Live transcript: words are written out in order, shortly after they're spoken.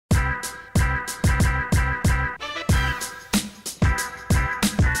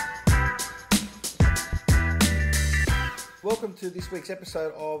welcome to this week's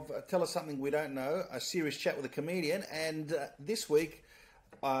episode of Tell Us Something We Don't Know, a serious chat with a comedian. And this week,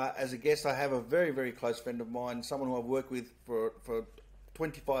 as a guest, I have a very, very close friend of mine, someone who I've worked with for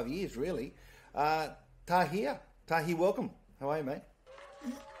 25 years, really. Tahir. Tahir, welcome. How are you, mate?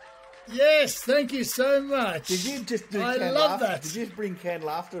 Yes, thank you so much. Did you just do I canned love laughter? that. Did you just bring canned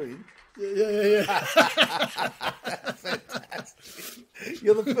laughter in? Yeah. Fantastic.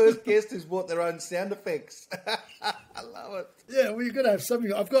 You're the first guest who's brought their own sound effects. I love it. Yeah, well, you're gonna have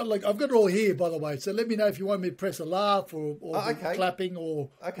something. I've got it all here, by the way. So let me know if you want me to press a laugh or okay. clapping or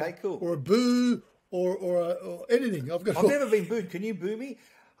cool, or a boo or anything. I've never been booed. Can you boo me?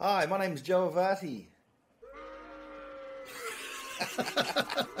 Hi, my name's Joe Avati.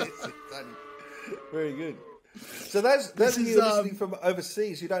 Very good. So those of you listening from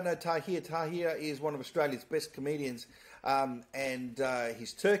overseas who don't know Tahir, Tahir is one of Australia's best comedians, and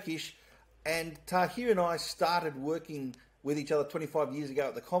he's Turkish. And Tahir and I started working with each other 25 years ago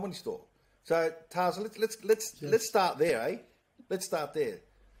at the Comedy Store. So Tahir, let's start there, eh? Let's start there.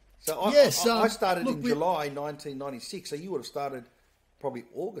 So I started in July 1996. So you would have started probably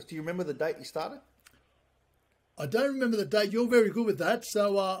August. Do you remember the date you started? I don't remember the date. You're very good with that.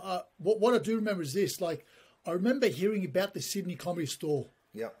 So what I do remember is this. Like, I remember hearing about the Sydney Comedy Store.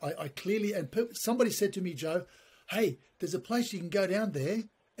 Yeah. I clearly, and somebody said to me, Joe, hey, there's a place you can go down there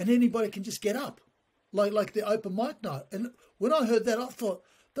and anybody can just get up, like the open mic night. And when I heard that, I thought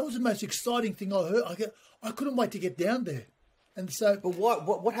that was the most exciting thing I heard. I couldn't wait to get down there. And so, but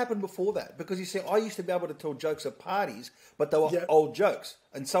what happened before that? Because you said I used to be able to tell jokes at parties, but they were old jokes.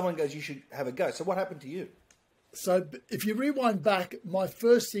 And someone goes, "You should have a go." So what happened to you? So if you rewind back, my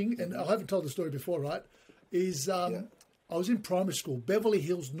first thing, and I haven't told the story before, right, is I was in primary school, Beverly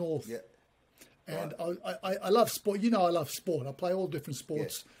Hills North. Yeah. And right. I love sport. You know I love sport. I play all different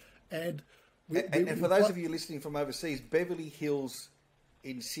sports. Yeah. And for those of you listening from overseas, Beverly Hills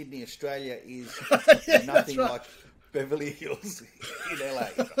in Sydney, Australia is nothing like Beverly Hills in LA.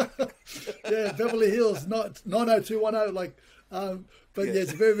 Yeah, Beverly Hills, not 90210,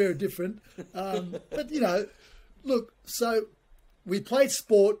 it's very, very different. But, you know, look, so we played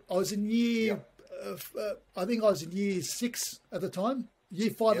sport. I was in I think I was in year 6 at the time, year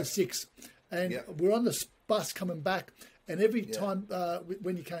 5 or 6. And we're on the bus coming back. And every time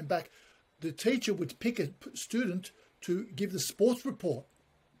when you came back, the teacher would pick a student to give the sports report.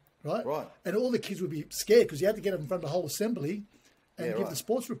 Right. And all the kids would be scared because you had to get up in front of the whole assembly and give the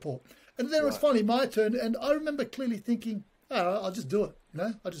sports report. And then it was finally my turn. And I remember clearly thinking, oh, I'll just do it. You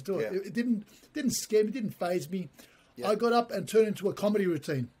know, I'll just do it. It didn't scare me, didn't faze me. Yeah. I got up and turned into a comedy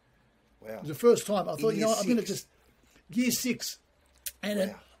routine. Wow. It was the first time. I thought, I'm going to just... Year 6.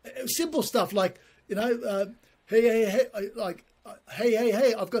 And simple stuff like, hey,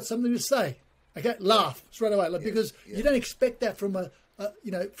 I've got something to say. Okay, laugh straight away. Because you don't expect that from a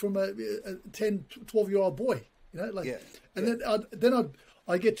 10, 12-year-old boy. Then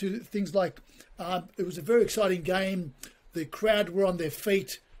I get to things like it was a very exciting game. The crowd were on their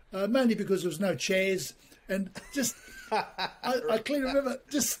feet, mainly because there was no chairs, and just I clearly remember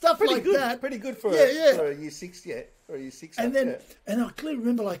just stuff like that. Pretty good for a year 6, for a year 6. And I clearly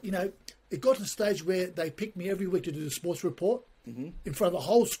remember, it got to the stage where they picked me every week to do the sports report in front of the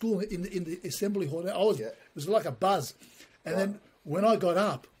whole school in the assembly hall. It was like a buzz, and then when I got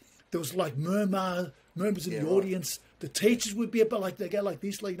up, there was like murmurs in the audience. The teachers would be about they go like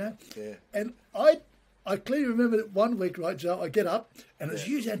this, And I clearly remember that one week, right, Joe, I get up and there's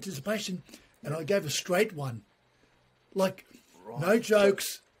huge anticipation, and I gave a straight one, no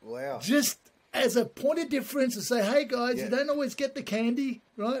jokes, just as a point of difference to say, hey guys, you don't always get the candy,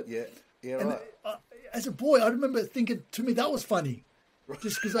 right? And as a boy, I remember thinking, to me that was funny.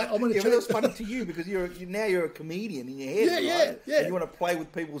 Just because I want to. It was funny to you because you're a comedian in your head, right? And you want to play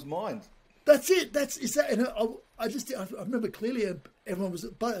with people's minds. That's it. And I remember clearly. Everyone was,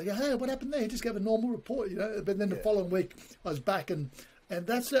 hey, what happened there? He just gave a normal report, But then the following week, I was back, and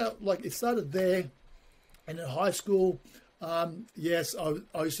that's how it started there. And in high school, I used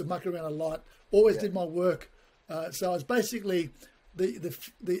to muck around a lot. Always did my work. So I was basically the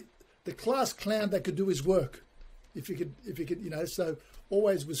class clown that could do his work. If you could, so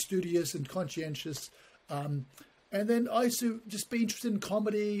always was studious and conscientious. And then I used to just be interested in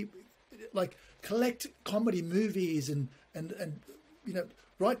comedy, collect comedy movies and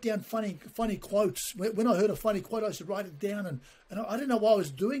write down funny quotes. When I heard a funny quote, I used to write it down, and I didn't know why I was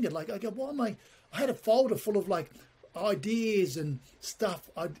doing it. I go, why am I had a folder full of ideas and stuff.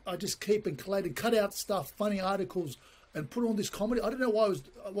 I just keep and collate and cut out stuff, funny articles, and put on this comedy. I don't know why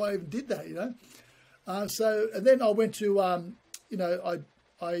I even did that, and then I went to, I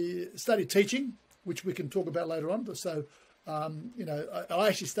studied teaching, which we can talk about later on. So You know, I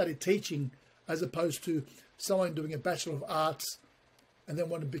actually studied teaching as opposed to someone doing a Bachelor of Arts and then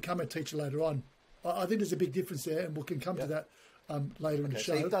want to become a teacher later on. I think there's a big difference there, and we can come to that later in the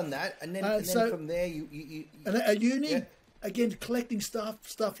show. So you've done that, and then from there you and at uni, again, collecting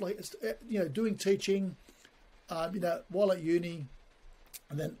stuff like, you know, doing teaching, you know, while at uni,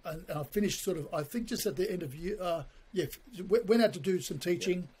 and then and I finished sort of, I think just at the end of year, went out to do some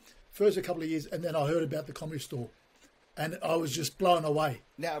teaching, first a couple of years, and then I heard about the Comedy Store, and I was just blown away.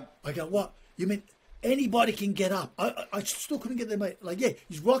 Now I go, what? You mean anybody can get up? I still couldn't get there, mate. Like, you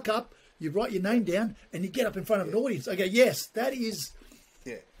rock up, you write your name down, and you get up in front of an audience. I go, yes, that is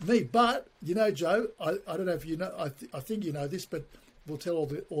me. But, you know, Joe, I don't know if you know, I think you know this, but we'll tell all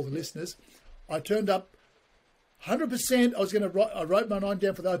the listeners. I turned up 100%. I wrote my name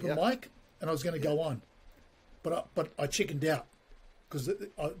down for the open mic, and I was going to go on. But I chickened out because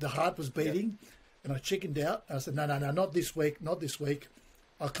the heart was beating, and I chickened out. And I said, no, not this week.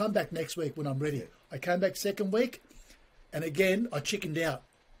 I'll come back next week when I'm ready. Yeah. I came back second week, and again, I chickened out.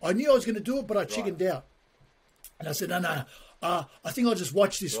 I knew I was going to do it, but I chickened out. And I said, no, I think I'll just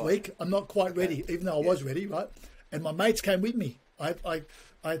watch this week. I'm not quite ready, even though I was ready, right? And my mates came with me. I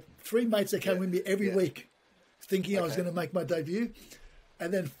had 3 mates that came with me every week, thinking I was going to make my debut.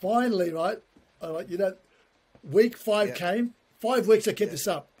 And then finally, right, you know, week 5 came. 5 weeks I kept this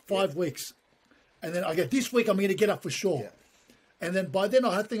up, 5 weeks. And then I go, this week I'm going to get up for sure. Yeah. And then by then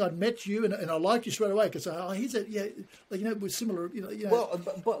I think I'd met you and I liked you straight away because he's like, you know, we're similar. You know. Well,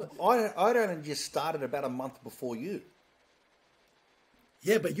 but I'd only just started about a month before you.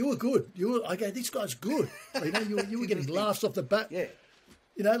 Yeah, but you were good. This guy's good. You know, you were getting laughs off the bat. Yeah.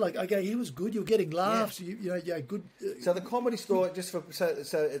 You know, like, he was good. You were getting laughs. Yeah. Good. So the Comedy Store, so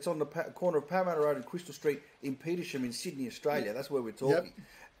it's on the corner of Parramatta Road and Crystal Street in Petersham in Sydney, Australia. Yeah. That's where we're talking.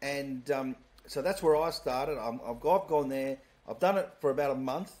 Yep. And so that's where I started. I've gone there. I've done it for about a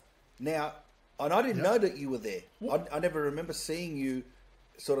month now, and I didn't know that you were there. I never remember seeing you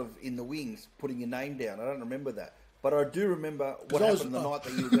sort of in the wings, putting your name down. I don't remember that. But I do remember what happened the night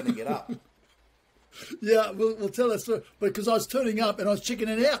that you were going to get up. Yeah, we'll tell that story. But because I was turning up and I was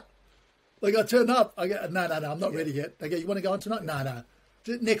chickening out. Like, I turned up, I go, no, I'm not ready yet. They go, you want to go on tonight? No.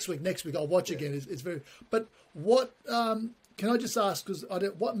 Next week, I'll watch again. It's very... But what... Can I just ask, because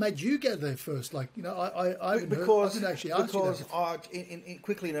what made you get there first? Like, you know, I didn't actually ask you that.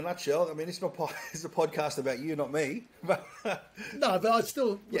 Quickly in a nutshell, I mean, it's a podcast about you, not me. No, but I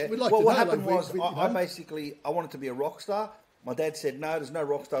still would like to know. What happened was I wanted to be a rock star. My dad said, no, there's no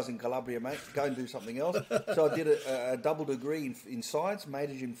rock stars in Calabria, mate. Go and do something else. So I did a double degree in science,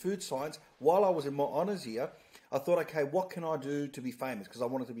 majored in food science. While I was in my honours year, I thought, okay, what can I do to be famous? Because I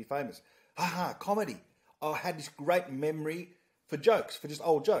wanted to be famous. Comedy. I had this great memory for jokes, for just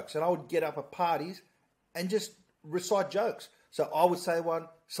old jokes. And I would get up at parties and just recite jokes. So I would say one,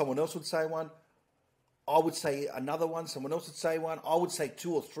 someone else would say one, I would say another one, someone else would say one, I would say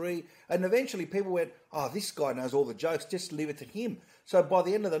 2 or 3. And eventually people went, this guy knows all the jokes, just leave it to him. So by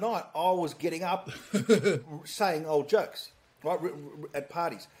the end of the night, I was getting up saying old jokes, right, at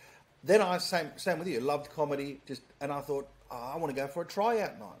parties. Then same with you, loved comedy, and I thought, I want to go for a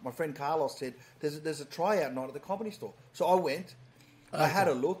tryout night. My friend Carlos said, there's a tryout night at the Comedy Store. So I went, I had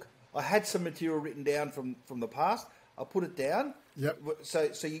a look, I had some material written down from the past, I put it down. Yep. So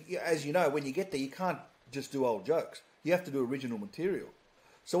you, as you know, when you get there, you can't just do old jokes. You have to do original material.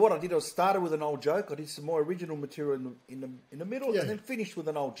 So what I did, I started with an old joke, I did some more original material in the middle, and then finished with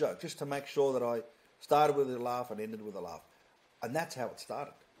an old joke, just to make sure that I started with a laugh and ended with a laugh. And that's how it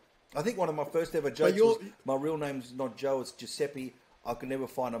started. I think one of my first ever jokes was, my real name's not Joe, it's Giuseppe. I could never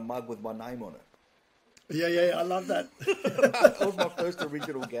find a mug with my name on it. Yeah, I love that. That was my first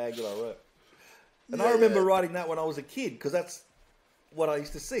original gag that I wrote. And I remember writing that when I was a kid, because that's what I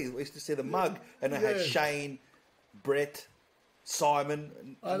used to see. I used to see the mug, and it had Shane, Brett, Simon.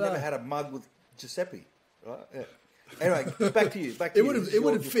 And I never had a mug with Giuseppe. Right? Yeah. Anyway, back to you.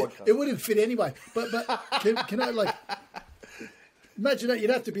 It wouldn't fit anyway. But can I, like... Imagine that, you'd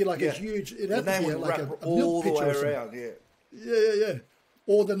have to be like a huge... It'd have to be like a all milk the way pitcher around, Yeah.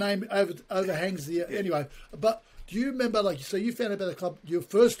 Or the name overhangs the... Anyway, but do you remember, like, so you found out about the club your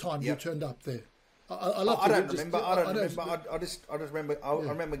first time you turned up there? I don't remember. I just remember. I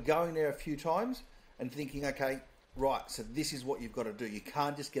remember going there a few times and thinking, okay, right. So this is what you've got to do. You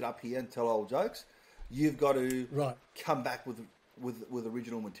can't just get up here and tell old jokes. You've got to come back with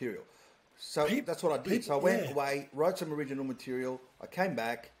original material. So that's what I did. So I went away, wrote some original material. I came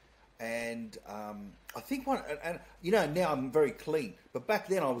back, and I think and you know, now I'm very clean. But back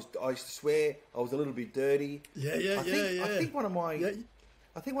then I used to swear. I was a little bit dirty. I think one of my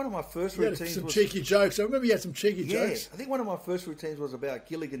I think one of my first You had routines some was cheeky jokes. I remember you had some cheeky jokes. I think one of my first routines was about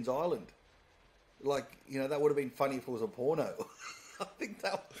Gilligan's Island. Like, that would have been funny if it was a porno. I think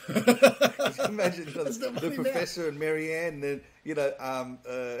that. Imagine the professor and Marianne, and then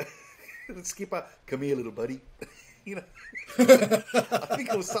the skipper. Come here, little buddy. I think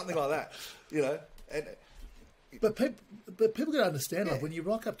it was something like that. And But people got to understand, like, when you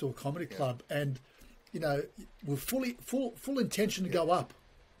rock up to a comedy club and with full intention to go up,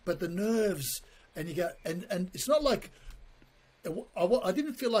 but the nerves, and you go, and it's not like I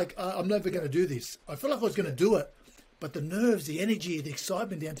didn't feel like I'm never going to do this. I felt like I was going to do it, but the nerves, the energy, the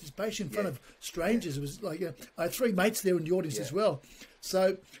excitement, the anticipation in front of strangers, it was like I had 3 mates there in the audience as well.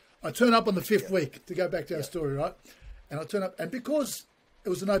 So I turn up on the 5th week, to go back to our story, right? And I turn up, and because it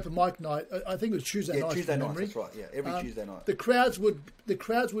was an open mic night, I think it was Tuesday night. Tuesday night, that's right. Yeah, every Tuesday night. The crowds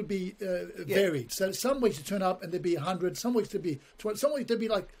would be varied. So some weeks you turn up and there'd be 100. Some weeks there'd be 20. Some weeks there'd be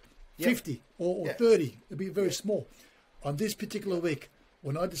like 50 or 30. It'd be very small. On this particular week,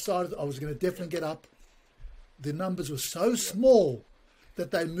 when I decided I was going to definitely get up, the numbers were so small that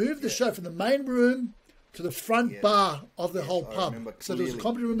they moved the show from the main room to the front bar of the whole pub. So there was a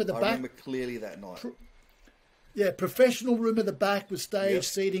comedy room at the back. I remember clearly that night. Professional room at the back with stage,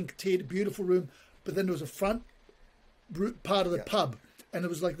 seating, tiered, beautiful room. But then there was a front part of the pub. And it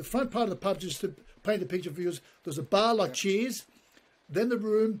was like the front part of the pub, just to paint the picture for you, there was a bar like Cheers, then the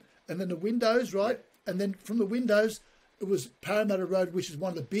room, and then the windows, right? And then from the windows, it was Parramatta Road, which is one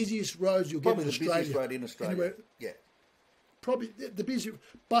of the busiest roads you'll get in Australia. Probably the busiest road in Australia. Anywhere, probably the busiest.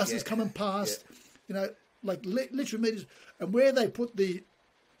 Buses coming past, like literally meters. And where they put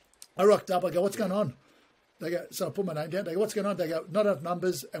I rocked up, I go, what's going on? They go, so I put my name down. They go, what's going on? They go, not enough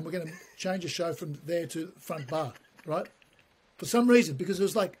numbers, and we're going to change the show from there to front bar, right? For some reason, because it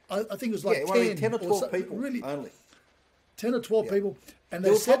was like, I think it was like 10 or 12 people really, only. 10 or 12 people. And there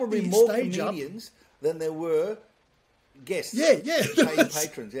they were set probably the more stage comedians than there were guests. Paying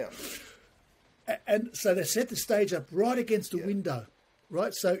patrons, And so they set the stage up right against the window,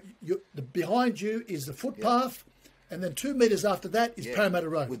 right? So behind you is the footpath, and then 2 metres after that is Parramatta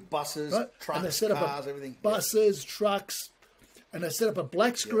Road. With buses, right? trucks, and they set cars, up everything. Buses, trucks, and they set up a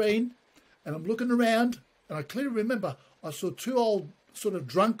black screen, and I'm looking around, and I clearly remember I saw 2 old sort of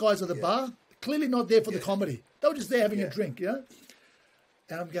drunk guys at the bar, clearly not there for the comedy. They were just there having a drink, And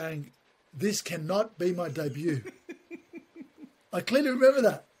I'm going, this cannot be my debut. I clearly remember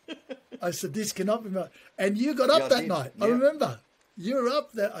that. I said, this cannot be my... And you got up that night. I remember. You were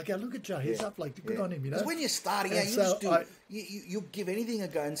up there. I go, look at Joe. He's up, like, good on him, Because when you're starting out, you give anything a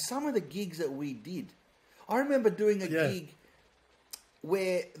go. And some of the gigs that we did, I remember doing a gig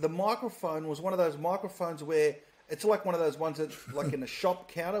where the microphone was one of those microphones where it's like one of those ones that, like in a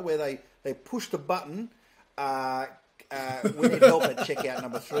shop counter, where they push the button. We need help at checkout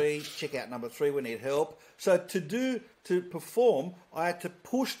number 3. Checkout number 3, we need help. So to perform, I had to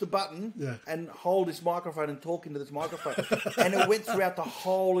push the button and hold this microphone and talk into this microphone. And it went throughout the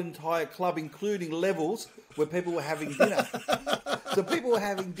whole entire club, including levels where people were having dinner. So people were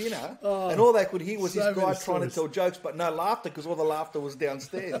having dinner, and all they could hear was this guy trying to tell jokes, but no laughter, because all the laughter was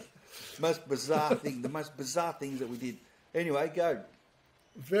downstairs. The most bizarre things that we did. Anyway, go.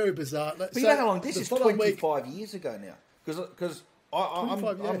 Very bizarre. But you know how long? This is 25 years ago now. Because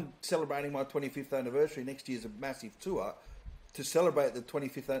I'm celebrating my 25th anniversary. Next year's a massive tour to celebrate the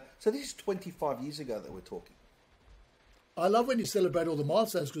 25th. So this is 25 years ago that we're talking. I love when you celebrate all the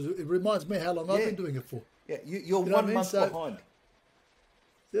milestones, because it reminds me how long I've been doing it for. Yeah, you're 1 month behind.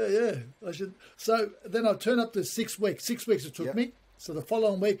 Yeah. I should. So then I turn up to 6 weeks. 6 weeks it took me. So the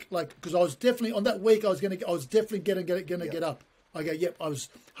following week, because I was definitely on that week, I was definitely going to get up. I go, I was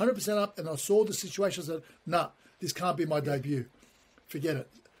 100% up, and I saw the situation. I said, nah, this can't be my debut. Forget it.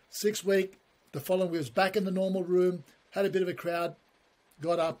 6 week, the following week, was back in the normal room, had a bit of a crowd,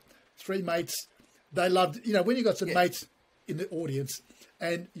 got up, 3 mates. They loved, when you got some mates in the audience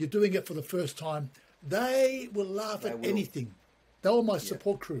and you're doing it for the first time, they will laugh at anything. They were my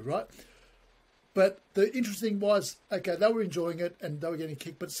support crew, right? But the interesting was, okay, they were enjoying it and they were getting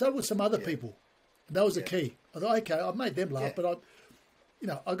kicked, but so were some other people. And that was the key. I thought, okay, I made them laugh, but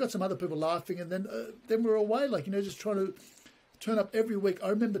I got some other people laughing, and then we're away, just trying to turn up every week. I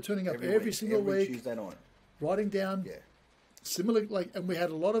remember turning up every single week, Tuesday night, writing down similar, and we had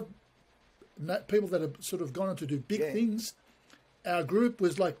a lot of people that have sort of gone on to do big things. Our group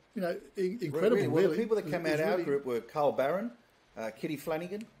was incredible. Really, the people that came out of our group were Carl Barron, Kitty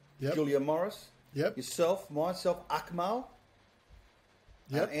Flanagan, Julia Morris, yourself, myself, Akmal.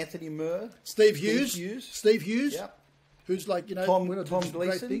 Anthony Murr, Steve Hughes, who's Tom great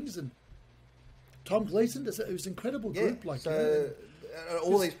Gleeson. things, and Tom Gleeson. It was an incredible group.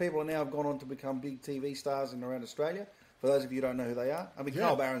 all these people now have gone on to become big TV stars in around Australia. For those of you who don't know who they are, I mean,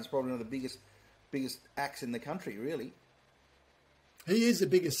 Carl Barron's probably one of the biggest acts in the country, really. He is the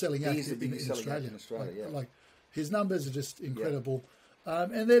biggest selling act in Australia. Like his numbers are just incredible.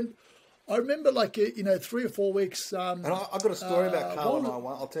 And then I remember, 3 or 4 weeks. And I've got a story about Carl and I.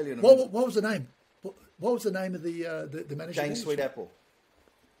 I'll tell you in a minute. minute. What was the name? What was the name of the manager? Jane Sweetapple.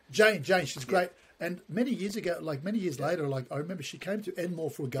 Jane, she's great. And many years ago, many years later, I remember she came to Enmore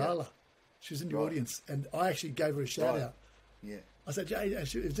for a gala. She was in the audience, and I actually gave her a shout out. Yeah. I said, Jane,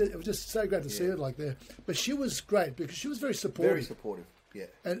 it was just so great to see her there. But she was great because she was very supportive. Very supportive, yeah.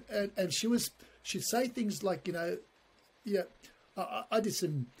 And she'd say things like, I did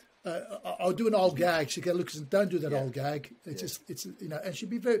some, I'll do an old gag. She'd go, look, don't do that old gag. It's and she'd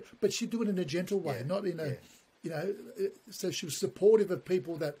be but she'd do it in a gentle way, not in a, so she was supportive of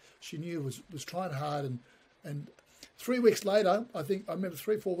people that she knew was trying hard. And 3 weeks later, I remember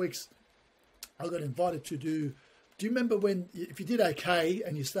 3 or 4 weeks, I got invited to do you remember when, if you did okay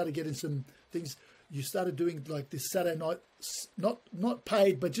and you started getting some things, you started doing this Saturday night, not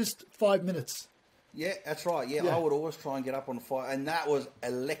paid, but just 5 minutes. Yeah, that's right. Yeah, I would always try and get up on fire, and that was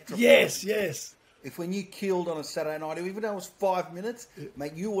electrifying. Yes. If when you killed on a Saturday night, even though it was 5 minutes,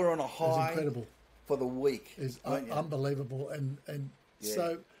 mate, you were on a high. It was incredible. For the week. It's unbelievable. And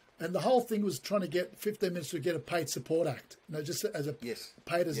so, and the whole thing was trying to get 15 minutes to get a paid support act, just as a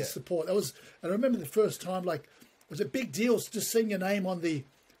paid as a support. And I remember the first time, it was a big deal just seeing your name on the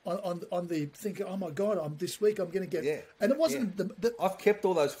thinking, oh my God, this week I'm going to get, and it wasn't I've kept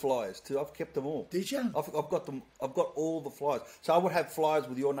all those flyers too. I've kept them all. Did you? I've got them. I've got all the flyers. So I would have flyers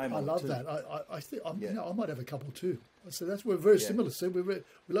with your name on them. I love that. I think I might have a couple too. So we're very similar. So we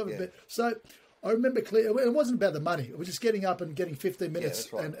love it a bit. So I remember clearly, it wasn't about the money. It was just getting up and getting 15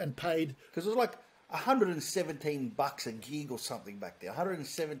 minutes and paid. Because it was like $117 a gig or something back there.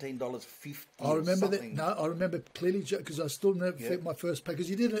 $117.50. I remember that. No, I remember clearly because I still never fit my first pay, because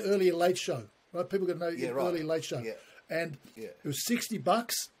you did an early late show, right? People got to know your early late show, and it was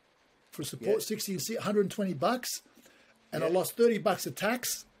 $60 for support, $120, and I lost $30 of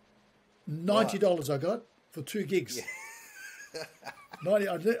tax. $90 I got for 2 gigs.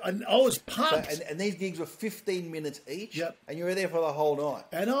 90, and I was pumped. So, and these gigs were 15 minutes each, and you were there for the whole night.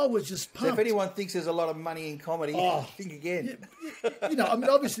 And I was just pumped. So if anyone thinks there's a lot of money in comedy, think again.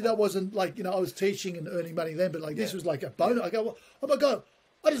 Obviously that wasn't I was teaching and earning money then, but this was like a bonus. I go, oh my God,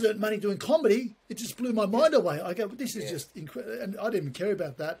 I just earned money doing comedy. It just blew my mind away. I go, this is just incredible. And I didn't even care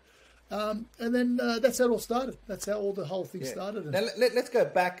about that. And then that's how it all started. That's how the whole thing started. Now, let's go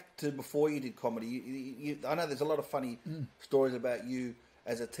back to before you did comedy. I know there's a lot of funny stories about you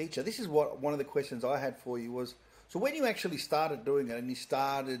as a teacher. This is one of the questions I had for you was, so when you actually started doing it and you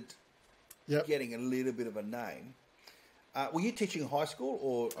started getting a little bit of a name, were you teaching high school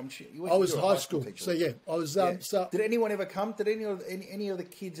or I was high school teacher? So I was. So did anyone ever come? Did any of the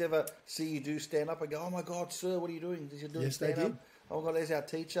kids ever see you do stand up and go, "Oh my God, sir, what are you doing? Did you do stand up? They did. Oh my God, there's our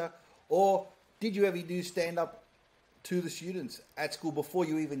teacher." Or did you ever do stand-up to the students at school before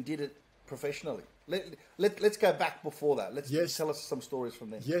you even did it professionally? Let's go back before that. Let's tell us some stories from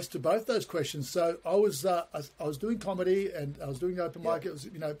there. Yes, to both those questions. So I was doing comedy and I was doing open mic. It was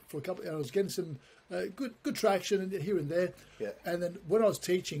for a couple, and I was getting some good traction here and there. Yeah. And then when I was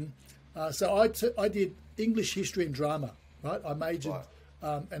teaching, I did English, history, and drama. Right, I majored,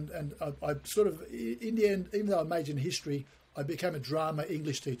 and I sort of in the end, even though I majored in history, I became a drama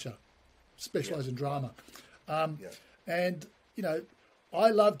English teacher. Specialise in drama, and I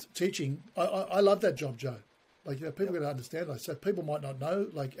loved teaching. I love that job, Joe. People got to understand. So people might not know,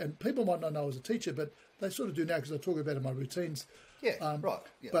 and people might not know as a teacher, but they sort of do now because I talk about it in my routines.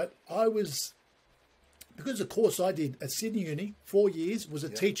 But I was, because the course I did at Sydney Uni, 4 years, was a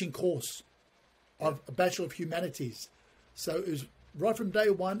teaching course of a Bachelor of Humanities. So it was right from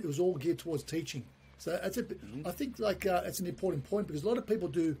day one. It was all geared towards teaching. So I think it's an important point because a lot of people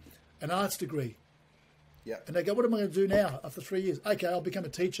do an arts degree. Yeah. And they go, what am I going to do now after 3 years? Okay, I'll become a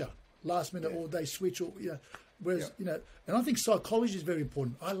teacher. Last minute, or they switch, or whereas and I think psychology is very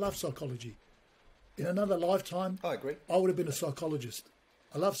important. I love psychology. In another lifetime, I agree. I would have been a psychologist.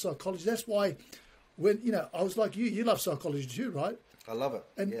 I love psychology. That's why when I was like you love psychology too, right? I love it.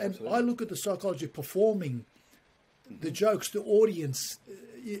 And I look at the psychology of performing, the jokes, the audience,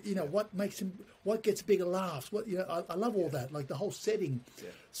 what makes him, what gets bigger laughs, I love all that, like the whole setting.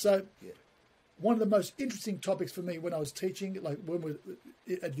 So one of the most interesting topics for me when I was teaching, when we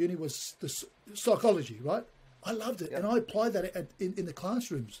at uni, was the psychology, right? I loved it, and I applied that in the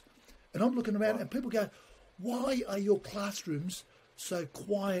classrooms. And I'm looking around, and people go, "Why are your classrooms so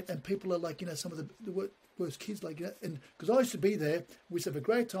quiet?" And people are like, some of the worst kids, like, and because I used to be there, we used to have a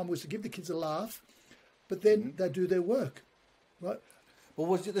great time. We used to give the kids a laugh, but then they do their work, right? Well,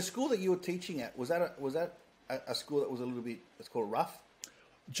 was it the school that you were teaching at? Was that a school that was a little bit, let's call it rough?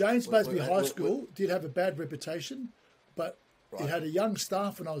 James Busby High School did have a bad reputation, but it had a young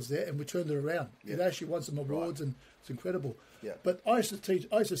staff when I was there, and we turned it around. It actually won some awards, and it's incredible. Yeah. But I used to teach.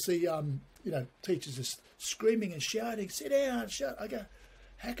 I used to see, teachers just screaming and shouting, "Sit down, shut!" I go,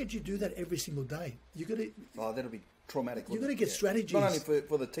 "How could you do that every single day? You got to." Oh, that'll be traumatic. You got to get strategies, not only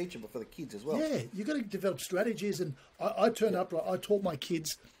for the teacher but for the kids as well. Yeah, you got to develop strategies, and I turn up. I taught my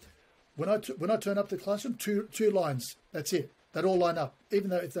kids when I turn up to the classroom, two lines. That's it. They'd all line up, even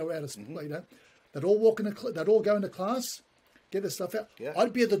though if they were out of school, they'd all walk in. They'd all go into class, get their stuff out. Yeah.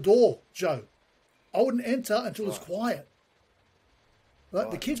 I'd be at the door, Joe. I wouldn't enter until it was quiet. Right?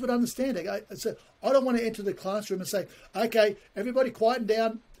 The kids would understand it. I don't want to enter the classroom and say, "Okay, everybody, quieten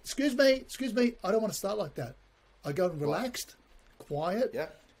down. Excuse me. I don't want to start like that. I go and relaxed, quiet,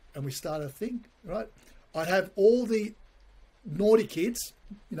 and we start a thing. Right? I'd have all the naughty kids,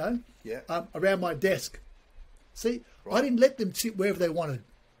 around my desk. See, I didn't let them sit wherever they wanted.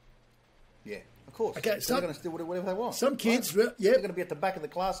 Yeah, of course. Okay, so they're going to do whatever they want. Some kids, they're going to be at the back of the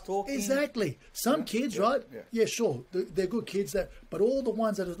class talking. Exactly. Some kids, right? Yeah, sure. They're good kids. But all the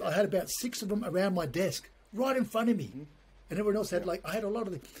ones that I had about 6 of them around my desk, right in front of me, and everyone else had I had a lot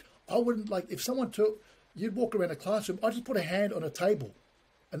of them. I wouldn't if someone you'd walk around a classroom. I'd just put a hand on a table,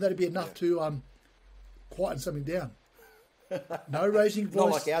 and that'd be enough to quieten something down. No raising voice.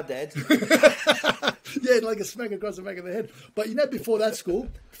 Not like our dads. Yeah, like a smack across the back of the head. But before that school,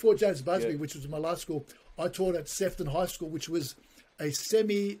 before James Busby, which was my last school, I taught at Sefton High School, which was a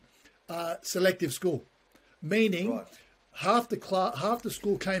semi-selective school, meaning half the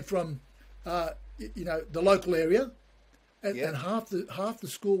school came from the local area, and half the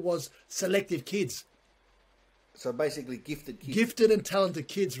school was selective kids. So basically, gifted kids. Gifted and talented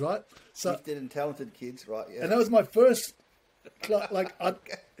kids, right? So gifted and talented kids, right? Yeah. And that was my first.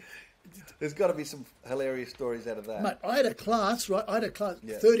 There's got to be some hilarious stories out of that. Mate, I had a class,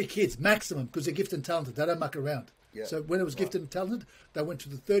 30 kids maximum, because they're gifted and talented. They don't muck around. Yeah. So when it was gifted and talented, they went to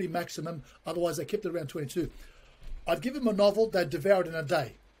the 30 maximum. Otherwise, they kept it around 22. I'd give them a novel, they'd devour it in a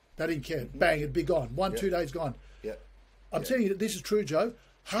day. They didn't care. Bang, it'd be gone. 2 days gone. Yeah. I'm telling you, this is true, Joe.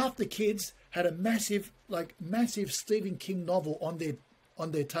 Half the kids had a massive Stephen King novel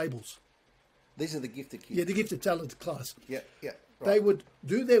on their tables. These are the gifted kids. Yeah, the gifted talented class. Yeah. Right. They would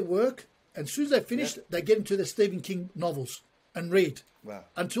do their work, and as soon as they finished, they get into their Stephen King novels and read. Wow.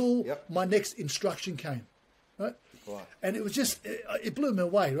 Until my next instruction came. Right? Wow. And it was just, it blew me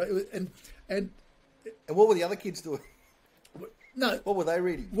away, right? And what were the other kids doing? No. What were they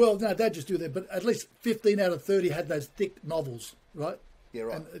reading? Well, no, they'd just do that, but at least 15 out of 30 had those thick novels, right? Yeah,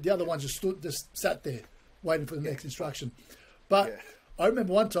 right. And the other ones just sat there waiting for the next instruction. But I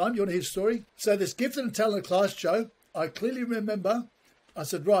remember one time, you want to hear a story? So this gifted and talented class, Joe, I clearly remember, I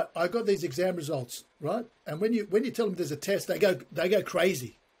said, right, I got these exam results, right? And when you tell them there's a test, they go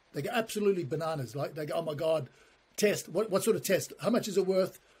crazy. They go absolutely bananas. Like they go, oh my God, test. What sort of test? How much is it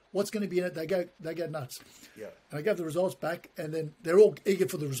worth? What's going to be in it? They go nuts. Yeah. And I gave the results back, and then they're all eager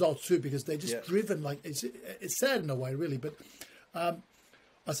for the results too, because they're just driven. Like it's sad in a way, really. But I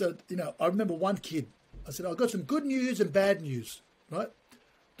said, I remember one kid. I said, I've got some good news and bad news, right?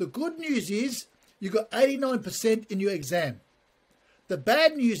 The good news is you got 89% in your exam. The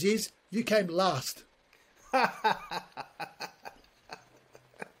bad news is you came last.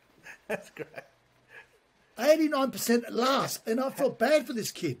 That's great. 89% last, and I felt bad for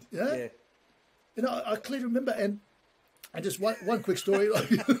this kid. Yeah. I clearly remember, and just one quick story.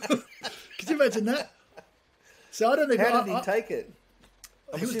 Could you imagine that? So I don't know. How did he take it?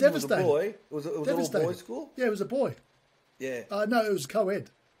 He was devastated. It was a little boy school? Yeah, it was a boy. Yeah. No, it was co-ed.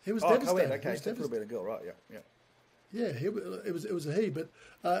 He was devastated. Co-ed, okay. It would have been a girl, right? Yeah. Yeah, it was a he, but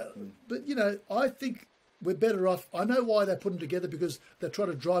I think we're better off. I know why they put them together, because they're trying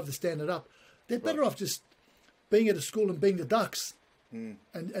to drive the standard up. They're better off just being at a school and being the ducks and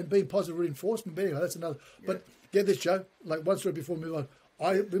being positive reinforcement. But anyway, that's another. Yeah. But get this, Joe, like one story before we move on.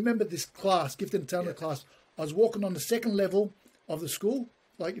 I remember this class, gifted and talented class. I was walking on the second level of the school,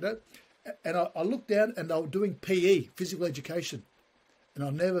 and I looked down, and they were doing PE, physical education, and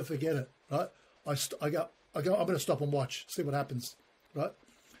I'll never forget it. Right, I go, I'm going to stop and watch, see what happens. Right,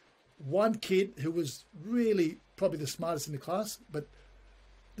 one kid who was really probably the smartest in the class, but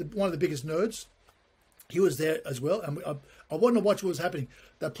one of the biggest nerds, he was there as well, and I wanted to watch what was happening.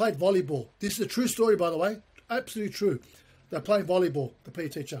 They played volleyball. This is a true story, by the way, absolutely true. They're playing volleyball, the PE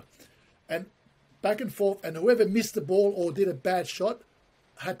teacher, and back and forth, and whoever missed the ball or did a bad shot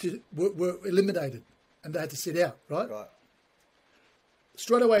were eliminated. and they had to sit out, right? Right.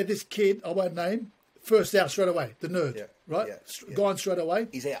 Straight away, this kid, I won't name, first out straight away, the nerd, Yeah. right? Yeah. Gone straight away.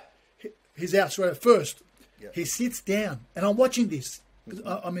 He's out. He's out straight away. First, Yeah. he sits down, and I'm watching this because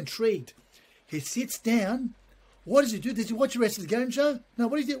I'm intrigued. He sits down. What does he do? Does he watch the rest of the game, Joe? No,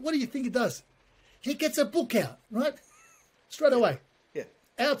 what do you think he does? He gets a book out, right? Straight away. Yeah.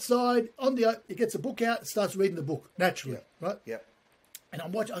 Outside, he gets a book out and starts reading the book, naturally, right? Yeah. And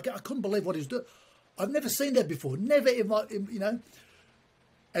I'm watching, I couldn't believe what he was doing. I've never seen that before. Never in my, you know.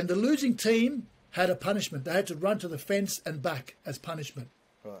 And the losing team had a punishment. They had to run to the fence and back as punishment.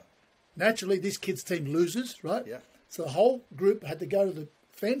 Right. Naturally, this kid's team loses, right? Yeah. So the whole group had to go to the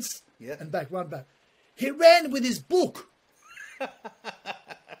fence and run back. He ran with his book.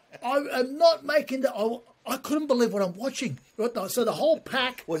 I am not making that. I couldn't believe what I'm watching. Right? So the whole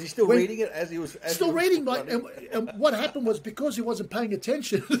pack... Was he still reading it as he was... Still reading. Like, and what happened was because he wasn't paying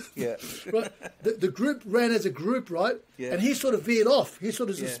attention, Yeah. right, the group ran as a group, right? Yeah. And he sort of veered off. He sort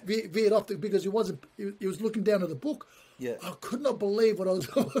of just veered off because he was looking down at the book. Yeah. I could not believe what I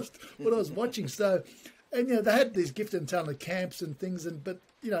was watching. So, and you know, they had these gifted and talented camps and things, but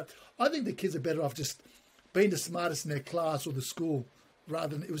you know, I think the kids are better off just being the smartest in their class or the school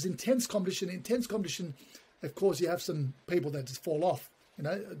rather than it was intense competition. Intense competition, of course, you have some people that just fall off, you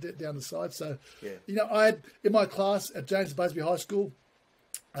know, down the side. So, you know, I had in my class at James Busby High School,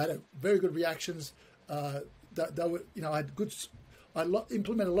 I had very good reactions. They were, you know, I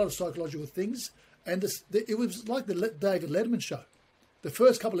implemented a lot of psychological things. And it was like the David Letterman show. The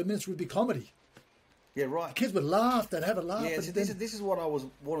first couple of minutes would be comedy. Yeah, right. The kids would laugh. They'd have a laugh. Yeah, so this is what I was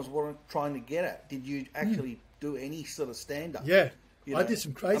trying to get at. Did you actually do any sort of stand-up? Yeah. You I know? did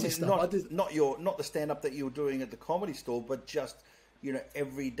some crazy stuff. Not the stand-up that you were doing at the Comedy Store, but just, you know,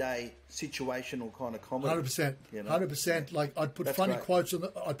 everyday situational kind of comedy. 100%. You know? 100%. Like I'd put funny quotes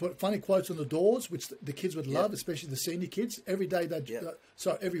on the doors, which the kids would love, especially the senior kids. Every day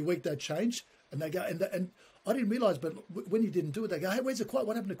every week they'd change. And they go, and I didn't realise, but when you didn't do it, they go, hey, where's the quote?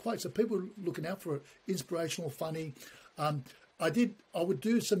 What happened to quote? So people were looking out for it, inspirational, funny. I would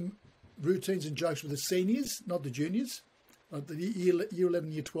do some routines and jokes with the seniors, not the juniors, the year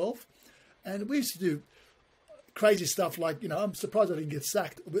 11, year 12. And we used to do crazy stuff like, you know, I'm surprised I didn't get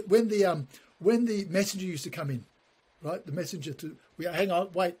sacked. When the messenger used to come in, right? The messenger hang on,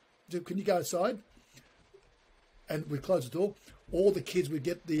 wait, can you go outside? And we'd close the door. All the kids would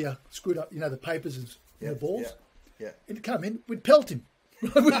get the screwed up, you know, the papers and the balls. Yeah. He'd come in, we'd pelt him.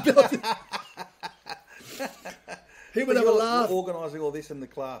 We'd pelt him. He would have a laugh. You're organising all this in the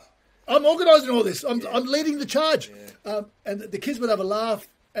class. I'm organising all this. I'm leading the charge. Yeah. And the kids would have a laugh,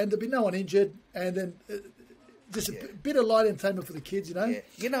 and there'd be no one injured, and then just a bit of light entertainment for the kids, you know. Yeah.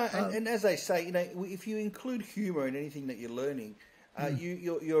 You know, and as they say, you know, if you include humour in anything that you're learning,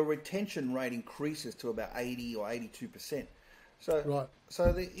 your retention rate increases to about 80 or 82%. So,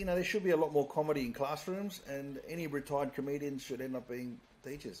 you know, there should be a lot more comedy in classrooms, and any retired comedians should end up being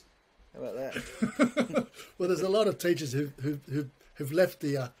teachers. How about that? Well, there's a lot of teachers who've left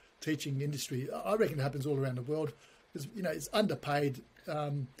the teaching industry. I reckon it happens all around the world. Because, you know, it's underpaid.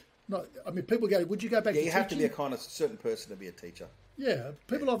 People go, would you go back to teaching? You have to be a kind of certain person to be a teacher. Yeah,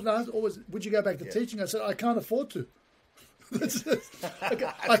 people often ask, would you go back to teaching? I said, I can't afford to.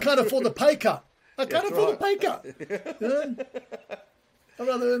 I can't afford the pay cut. I can't afford the pay cut. I'd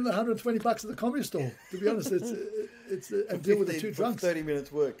rather earn the $120 at the Comedy Store. To be honest, it's and deal with the two drunks. 30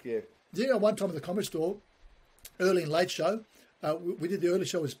 minutes work, yeah. You know, one time at the Comedy Store, early and late show, we did the early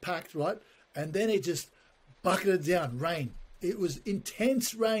show was packed, right, and then it just bucketed down, rain. It was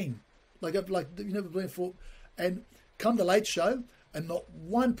intense rain, like you've never been before. And come the late show, and not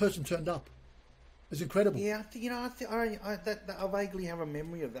one person turned up. It was incredible. Yeah, I vaguely have a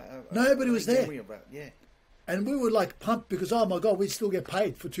memory of that. Nobody was there. Memory of that, yeah. And we were like pumped because, oh my God, we still get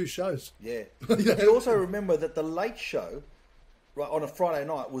paid for 2 shows. Yeah. You also remember that the late show, right, on a Friday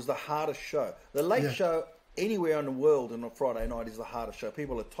night was the hardest show. The late show anywhere in the world on a Friday night is the hardest show.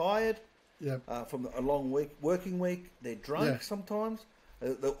 People are tired from a long working week. They're drunk sometimes.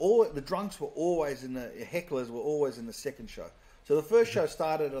 The drunks were always hecklers were always in the second show. So the first show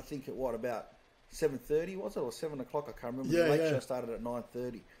started, I think, at about 7:30 was it, or 7 o'clock? I can't remember. The late show started at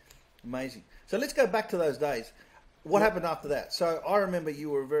 9:30. Amazing. So let's go back to those days. What happened after that? So I remember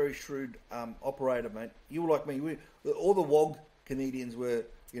you were a very shrewd operator, mate. You were like me. All the WOG comedians were,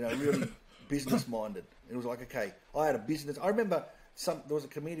 you know, really business minded. It was like, okay, I had a business. I remember there was a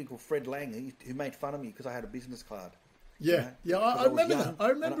comedian called Fred Lang who made fun of me because I had a business card. Yeah, you know? I remember that. I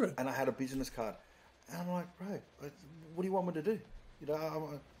remember it. And I had a business card. And I'm like, bro, what do you want me to do? You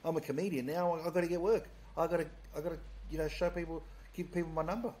know, I'm a comedian now. I've got to get work. I got to, you know, show people, give people my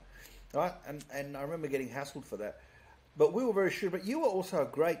number. right? And I remember getting hassled for that. But we were very sure. But you were also a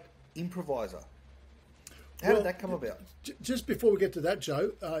great improviser. How did that come about? Just before we get to that,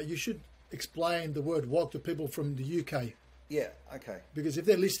 Joe, you should explain the word wog to people from the UK. Yeah, okay. Because if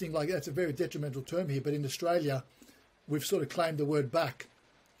they're listening, like, that's a very detrimental term here, but in Australia, we've sort of claimed the word back.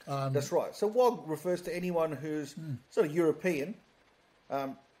 That's right. So wog refers to anyone who's sort of European,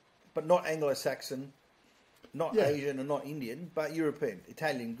 but not Anglo-Saxon, not Asian and not Indian, but European,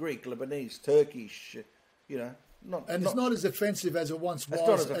 Italian, Greek, Lebanese, Turkish, you know. It's not as offensive as it once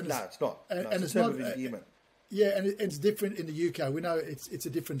was. It's not. And it's not. Yeah, and it's different in the UK. We know it's a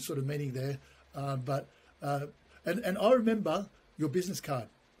different sort of meaning there. And I remember your business card.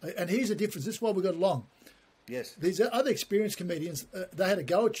 And here's the difference. This is why we got along. Yes. These other experienced comedians, they had a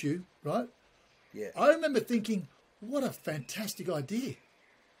go at you, right? Yeah. I remember thinking, what a fantastic idea.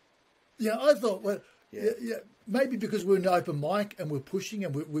 Yeah, I thought, well, maybe because we're in the open mic and we're pushing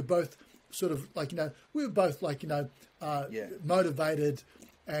and we're both sort of like, we were both like, motivated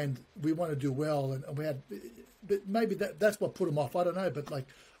and we want to do well. And we had, but maybe that's what put them off. I don't know. But like,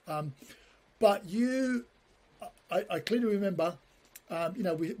 but you, I clearly remember,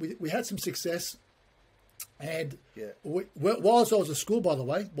 we had some success. And whilst I was at school, by the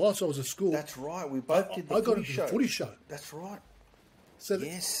way, that's right. We both did the footy show. That's right. So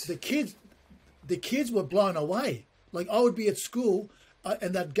the kids were blown away. Like I would be at school,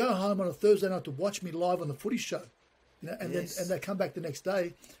 and they'd go home on a Thursday night to watch me live on the footy show, and then they come back the next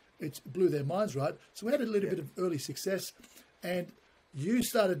day. It blew their minds, right? So we had a little bit of early success, and you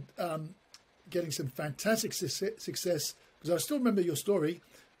started getting some fantastic success because I still remember your story.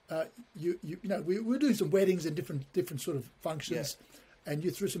 We were doing some weddings and different sort of functions, and you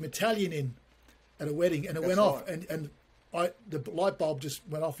threw some Italian in at a wedding, and it went off, and the light bulb just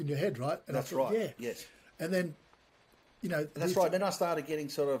went off in your head, right? And that's I thought, right. Yes. And then, that's right. Then I started getting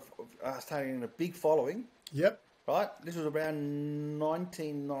a big following. Yep. Right. This was around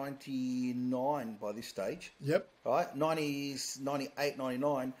 1999 by this stage. Yep. Right. 90s, 98,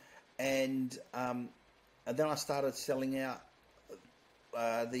 99, and then I started selling out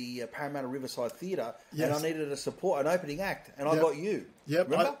the Parramatta Riverside Theatre, and I needed an opening act, and I got you.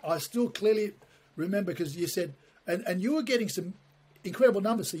 Yep, I still clearly remember because you said, and you were getting some incredible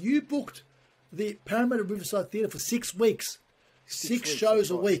numbers. So you booked the Parramatta Riverside Theatre for 6 weeks, six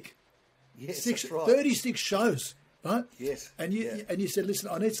shows a week. Yes, that's right. 36 shows, right? Yes. And you said, listen,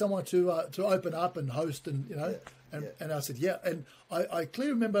 I need someone to open up and host, and and I said, yeah. And I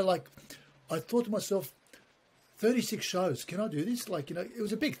clearly remember, like, I thought to myself, 36 shows. Can I do this? Like, it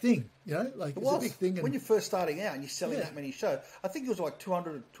was a big thing, like it was a big thing. And when you're first starting out and you're selling that many shows, I think it was like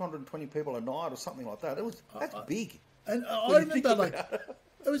 200, 220 people a night or something like that. That's big. And I remember, like,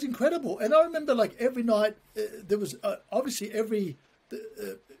 it was incredible. And I remember, like, every night there was obviously every,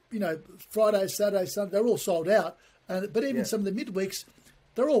 Friday, Saturday, Sunday, they're all sold out. But even some of the midweeks,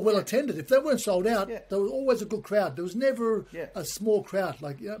 they're all well attended. If they weren't sold out, there was always a good crowd. There was never a small crowd,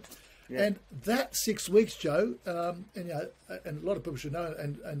 like, Yeah. And that 6 weeks, Joe, and a lot of people should know,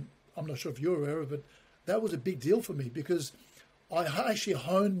 and I'm not sure if you're aware of it, that was a big deal for me because I actually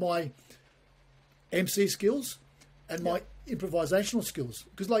honed my MC skills and my improvisational skills.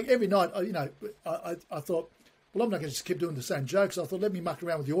 Because like every night, I thought, well, I'm not going to just keep doing the same jokes. I thought, let me muck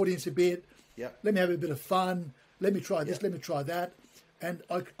around with the audience a bit. Yeah. Let me have a bit of fun. Let me try this. Let me try that. And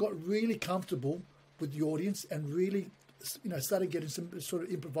I got really comfortable with the audience and really started getting some sort of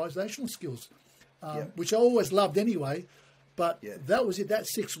improvisational skills, which I always loved anyway. But that was it, that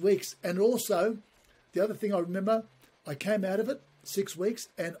 6 weeks. And also, the other thing I remember, I came out of it 6 weeks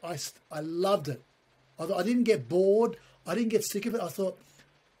and I loved it. I didn't get bored. I didn't get sick of it. I thought,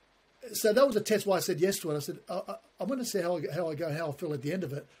 so that was a test why I said yes to it. I said, I'm going to see how I go, how I feel at the end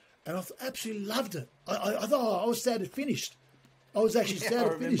of it. And I absolutely loved it. I thought I was sad it finished. I was actually sad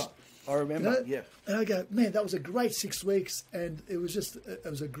it finished. I remember, And I go, man, that was a great 6 weeks, and it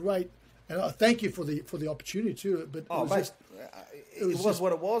was a great. And I thank you for the opportunity too. But it was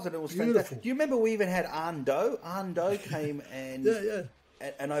what it was, and it was beautiful. Fantastic. Do you remember we even had Arndo? Arndo came and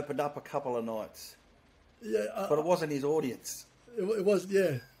and opened up a couple of nights. Yeah, but it wasn't his audience. It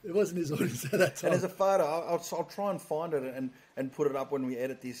wasn't his audience at that time. And there's a photo. I'll try and find it and put it up when we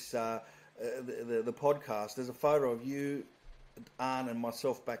edit this the podcast. There's a photo of you, Arn, and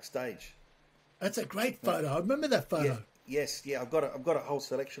myself backstage. That's a great photo. I remember that photo. Yes. I've got a whole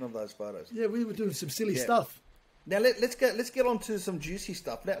selection of those photos. Yeah, we were doing some silly stuff. Now let's get on to some juicy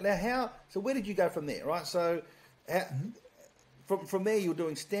stuff. Now so where did you go from there? Right. So from there you were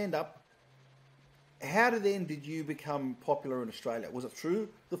doing stand up. How did you become popular in Australia? Was it through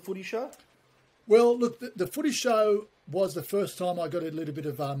the footy show? Well, look, the footy show was the first time I got a little bit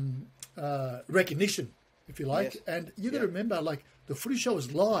of recognition, if you like. Yes. And you got to remember, like, the footy show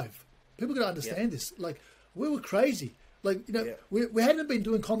was live. People got to understand this. Like, we were crazy. Like, you know, we hadn't been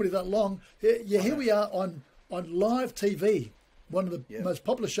doing comedy that long. Here we are on live TV, one of the most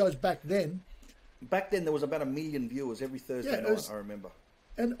popular shows back then. Back then, there was about 1 million viewers every Thursday night, I remember.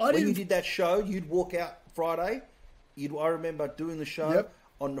 And when you did that show, you'd walk out Friday. I remember doing the show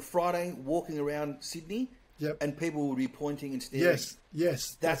on the Friday, walking around Sydney, and people would be pointing and staring.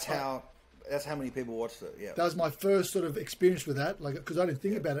 Yes. That's how many people watched it. Yeah, that was my first sort of experience with that, like, because I didn't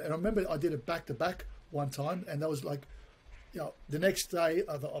think about it. And I remember I did it back to back one time, and that was like, you know, the next day,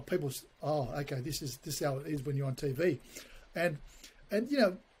 people, okay, this is how it is when you're on TV, and you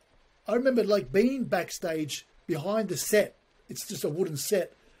know, I remember like being backstage behind the set. It's just a wooden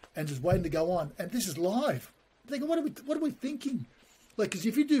set, and just waiting to go on. And this is live. I'm thinking, what are we thinking? Like, because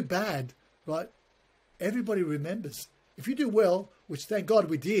if you do bad, right, everybody remembers. If you do well, which thank God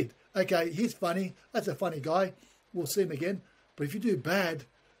we did. Okay, he's funny. That's a funny guy. We'll see him again. But if you do bad,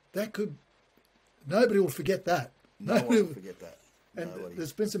 nobody will forget that. Nobody will forget that. And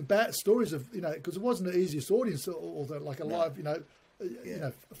there's been some bad stories of, you know, because it wasn't the easiest audience, although like a live, you know,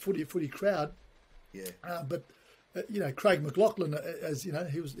 footy crowd. Yeah. But you know, Craig McLaughlin, as you know,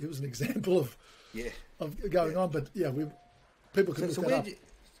 he was an example of going on. But people could look that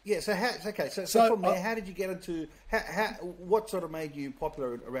up. So from there, how did you get into? What sort of made you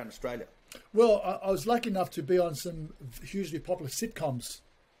popular around Australia? Well, I was lucky enough to be on some hugely popular sitcoms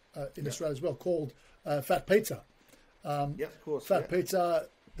in Australia as well, called Fat Pizza. Of course. Fat Pizza.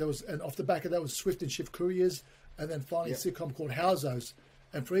 There was, and off the back of that was Swift and Shift Couriers, and then finally a sitcom called Housos.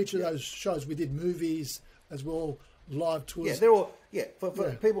 And for each of those shows, we did movies as well, live tours. Yeah, they're all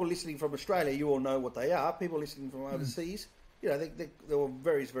For people listening from Australia, you all know what they are. People listening from overseas, you know, they were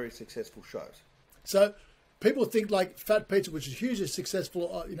very, very successful shows. So people think like Fat Pizza, which is a hugely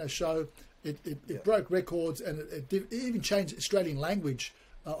successful, show. It broke records, and it even changed Australian language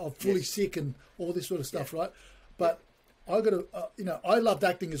of Fully Sick and all this sort of stuff, right? But I got to, I loved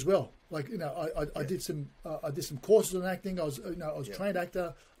acting as well. Like, you know, I did some courses on acting. I was a trained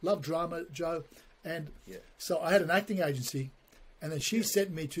actor, loved drama, Joe, and so I had an acting agency, and then she sent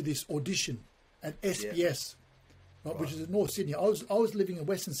me to this audition at SBS, right, which is in North Sydney. I was living in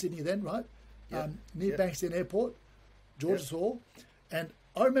Western Sydney then, right, near Bankstown Airport, George's Hall, and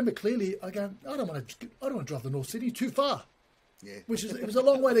I remember clearly. I don't want to drive to North Sydney, too far. Yeah, it was a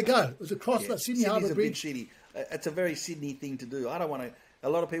long way to go. It was across the Sydney Harbour Bridge. Big city. It's a very Sydney thing to do. I don't want to. A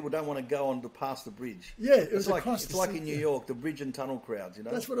lot of people don't want to go on to past the bridge. Yeah, it's like in New York, the bridge and tunnel crowds. You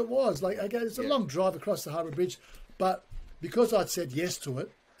know, that's what it was. Like, okay, it's a long drive across the Harbour Bridge, but because I'd said yes to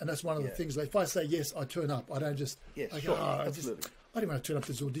it, and that's one of the things. Like, if I say yes, I turn up. I don't just. Yeah, I sure, absolutely. I didn't want to turn up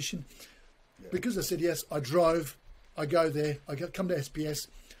to this audition because I said yes. I drove. I go there. Come to SPS.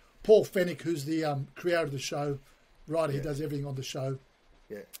 Paul Fennick, who's the creator of the show, writer, he does everything on the show.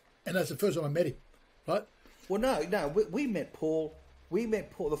 Yeah, and that's the first time I met him, right? Well, no, we met Paul. We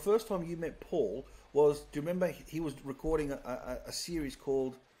met Paul. The first time you met Paul was, do you remember he was recording a series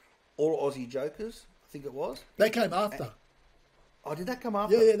called All Aussie Jokers? I think it was. They came after. Did that come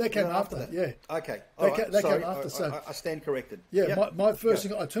after? Yeah, they came after that. Yeah. Okay. They came after. So I stand corrected. Yeah, my first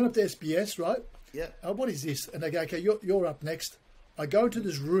thing, I turn up to SBS, right? Yeah. What is this? And they go, okay, you're up next. I go into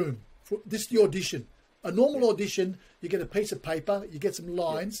this room. This is the audition. A normal audition, you get a piece of paper, you get some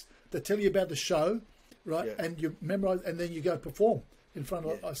lines that tell you about the show, right? Yeah. And you memorize, and then you go perform in front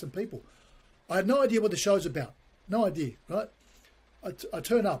of some people. I had no idea what the show's about. No idea, right? I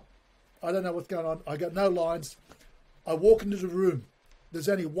turn up. I don't know what's going on. I got no lines. I walk into the room. There's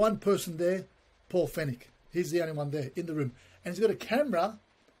only one person there, Paul Fennick. He's the only one there in the room. And he's got a camera,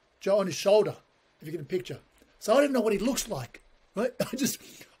 Joe, on his shoulder, if you get a picture. So I didn't know what he looks like, right?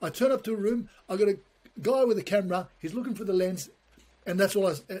 I turn up to a room. I got a guy with a camera. He's looking for the lens. And that's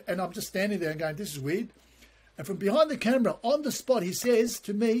all and I'm just standing there and going, this is weird. And from behind the camera, on the spot, he says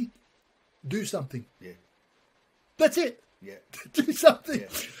to me, do something. Yeah. That's it. Yeah. Do something. Yeah.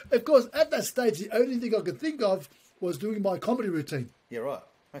 Of course, at that stage, the only thing I could think of was doing my comedy routine. Yeah, right.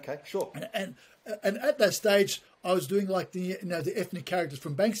 Okay, sure. And at that stage, I was doing like the ethnic characters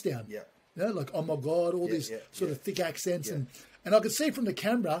from Bankstown. Yeah. You know, like, oh my God, all these sort of thick accents. And I could see from the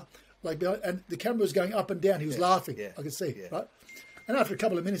camera, and the camera was going up and down. He was laughing. Yeah. I could see, right? And after a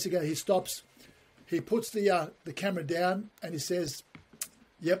couple of minutes ago, he stops. He puts the camera down and he says,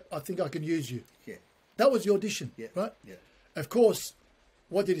 yep, I think I can use you. Yeah. That was the audition, right? Yeah. Of course,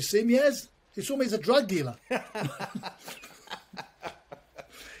 what did he see me as? He saw me as a drug dealer.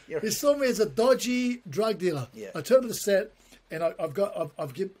 He saw me as a dodgy drug dealer. Yeah. I turned to the set and I've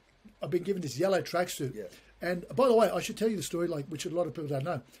I've been given this yellow tracksuit. Yeah. And by the way, I should tell you the story, like which a lot of people don't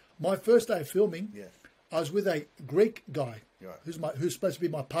know. My first day of filming, I was with a Greek guy who's supposed to be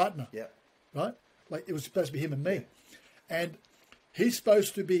my partner. Yeah. Right? Like it was supposed to be him and me. And he's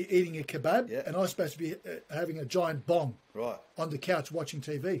supposed to be eating a kebab, and I was supposed to be having a giant bong on the couch watching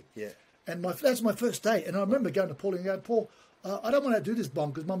TV. Yeah. And that's my first day. And I remember going to Paul and going, Paul, I don't want to do this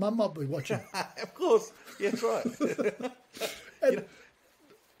bong because my mum might be watching. Of course. Yeah, that's right. And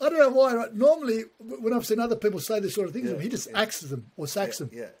I don't know why. Right? Normally, when I've seen other people say this sort of thing, he just axes them or sacks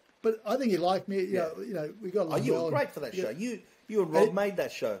them. Yeah. But I think he liked me. You know, we got along you well. were great for that show. You and Rob made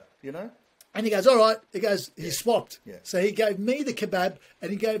that show, you know? And he goes, all right. He goes, he swapped. Yeah. So he gave me the kebab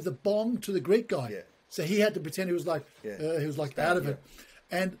and he gave the bong to the Greek guy. Yeah. So he had to pretend he was like, out of it.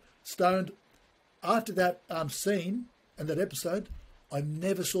 And stoned. After that scene and that episode, I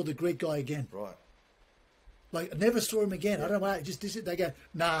never saw the Greek guy again. Right. Like, I never saw him again. I don't know. They go,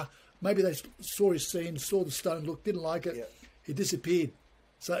 nah, maybe they saw his scene, saw the stone look, didn't like it. Yeah. He disappeared.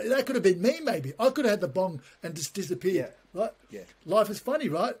 So that could have been me, maybe. I could have had the bong and just disappeared. Right? Yeah. Life is funny,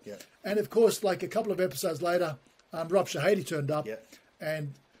 right? Yeah. And of course, like a couple of episodes later, Rob Shahady turned up. Yeah.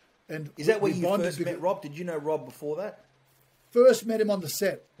 And is that where you first met Rob? Did you know Rob before that? First met him on the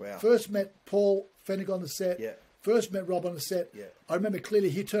set. Wow. First met Paul Fennick on the set. Yeah. First met Rob on the set. Yeah. I remember clearly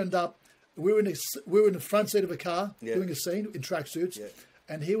he turned up. We were in the front seat of a car doing a scene in tracksuits. Yeah.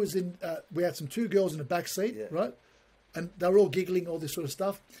 And he was in, we had two girls in the back seat, right? And they were all giggling, all this sort of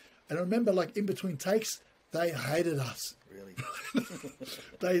stuff. And I remember, like, in between takes, they hated us. Really?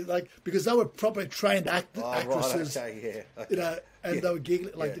 Because they were properly trained actresses. Right, okay, okay. You know, and they were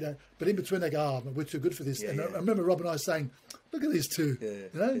giggling, like, you know. But in between, they go, oh, we're too good for this. I remember Rob and I saying, look at these two, you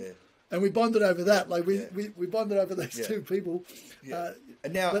know? Yeah. And we bonded over that. Like, we bonded over those two people. Yeah.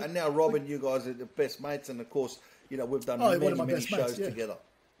 And now Rob and you guys are the best mates. And, of course, you know, we've done many shows together,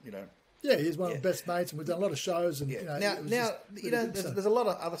 you know. Yeah, he's one of the best mates, and we've done a lot of shows. And you know, there's a lot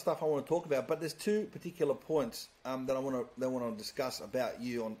of other stuff I want to talk about, but there's two particular points that I want to discuss about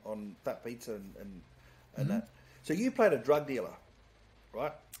you on Fat Pizza and that. So you played a drug dealer,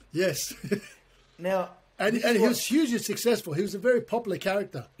 right? Yes. Now, and he was hugely successful. He was a very popular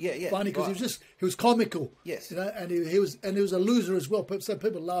character. Yeah. Funny because he was comical. Yes. You know, and he was a loser as well. So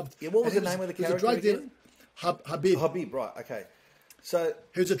people loved. Yeah. What was the name of the character? He was a drug dealer. Habib. Habib, right? Okay. So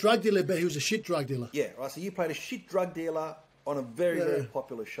he was a drug dealer, but he was a shit drug dealer. Yeah, right. So you played a shit drug dealer on a very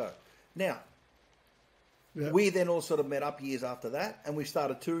popular show. Now, we then all sort of met up years after that, and we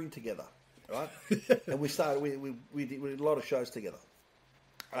started touring together, right? And we did a lot of shows together.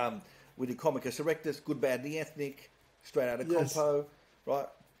 We did Comicus Erectus, Good, Bad, the Ethnic, Straight Outta Compo, right?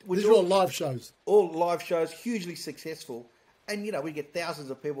 These are all live shows. All live shows, hugely successful, and you know we get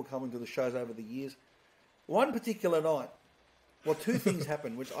thousands of people coming to the shows over the years. One particular night. Well, two things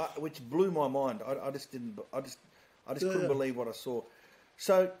happened, which blew my mind. I just couldn't believe what I saw.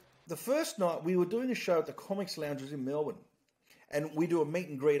 So the first night we were doing a show at the Comics Lounges in Melbourne, and we do a meet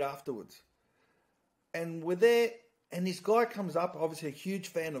and greet afterwards. And we're there, and this guy comes up, obviously a huge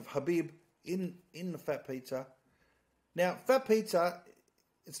fan of Habib in the Fat Pizza. Now, Fat Pizza,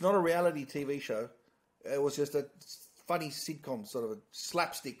 it's not a reality TV show. It was just a funny sitcom, sort of a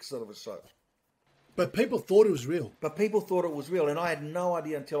slapstick sort of a show. But people thought it was real. And I had no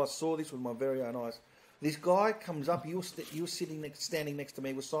idea until I saw this with my very own eyes. This guy comes up. You were standing next to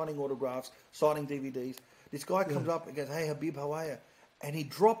me. We're signing autographs, signing DVDs. This guy comes up and goes, "Hey Habib, how are you?" And he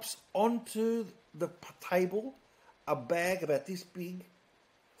drops onto the table a bag about this big,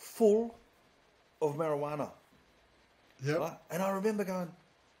 full of marijuana. Yeah. Right? And I remember going,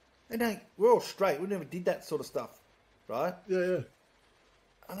 "Hey, we're all straight. We never did that sort of stuff, right?" Yeah.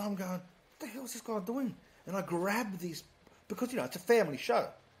 And I'm going, what the hell is this guy doing? And I grabbed this, because, you know, it's a family show.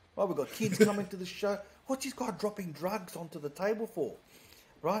 Right? We've got kids coming to the show. What's this guy dropping drugs onto the table for?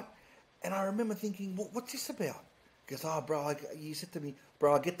 Right? And I remember thinking, what's this about? He goes, oh, bro, you said to me,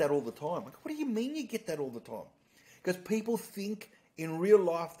 bro, I get that all the time. I'm like, what do you mean you get that all the time? Because people think in real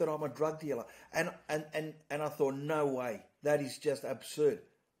life that I'm a drug dealer. And I thought, no way. That is just absurd.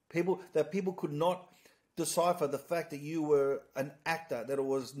 People could not decipher the fact that you were an actor, that it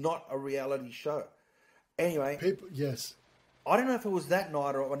was not a reality show. Anyway, yes. I don't know if it was that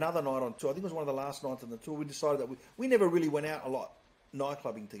night or another night on tour. I think it was one of the last nights on the tour. We decided that we never really went out a lot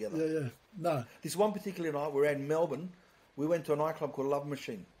nightclubbing together. Yeah. No. This one particular night, we were in Melbourne. We went to a nightclub called Love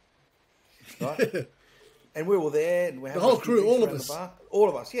Machine. Right? And we were there. And we had the whole crew, all of us. All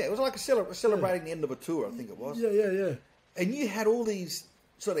of us, yeah. It was like celebrating the end of a tour, I think it was. Yeah. And you had all these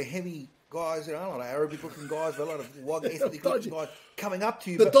sort of heavy guys, you know, a lot of Arabic-looking guys, a lot of ethnic-looking guys coming up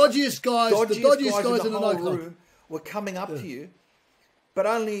to you. The dodgiest guys in the whole room were coming up to you, but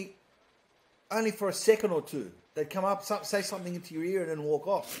only only for a second or two. They'd come up, say something into your ear, and then walk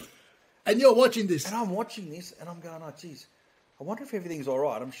off. And you're watching this. And I'm watching this, and I'm going, oh, geez, I wonder if everything's all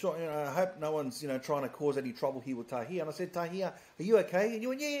right. I'm sure, I hope no one's, trying to cause any trouble here with Tahir. And I said, Tahir, are you okay? And you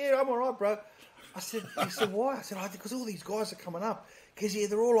went, yeah, I'm all right, bro. He said, why? I said, because all these guys are coming up. Because,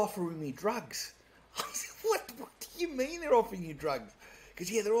 they're all offering me drugs. I said, what do you mean they're offering you drugs?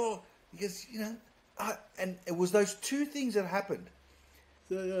 Because, and it was those two things that happened.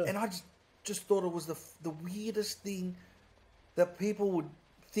 Yeah. And I just thought it was the weirdest thing that people would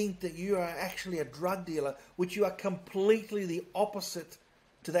think that you are actually a drug dealer, which you are completely the opposite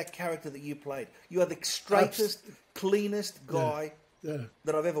to that character that you played. You are the straightest, cleanest guy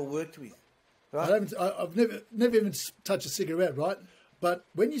that I've ever worked with. Right? I've never even touched a cigarette, right? But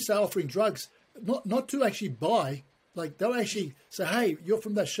when you say offering drugs, not to actually buy, like they'll actually say, hey, you're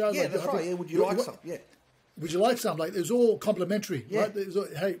from that show. Yeah, like, that's right. Yeah, would you like some? Yeah. Would you like some? Like, it was all complimentary, right? It was all,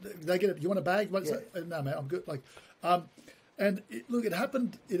 hey, they get it. You want a bag? No, mate, I'm good. Like, and it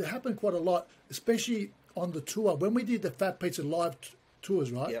happened quite a lot, especially on the tour when we did the Fat Pizza live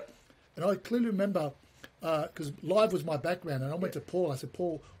tours, right? Yep. And I clearly remember because live was my background, and I went to Paul. I said,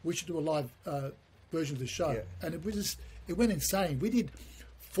 Paul, we should do a live version of the show, and it went insane. We did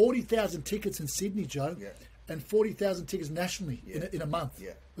 40,000 tickets in Sydney, Joe, and 40,000 tickets nationally in a month. Yeah.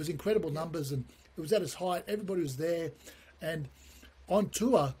 It was incredible numbers, and it was at its height. Everybody was there, and on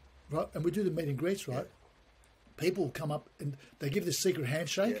tour, right? And we do the meet and greets, right? People come up and they give the secret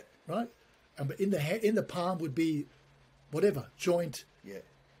handshake, right? And in the palm would be whatever joint,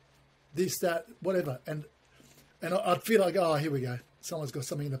 this, that, whatever, and I'd feel like, oh, here we go, someone's got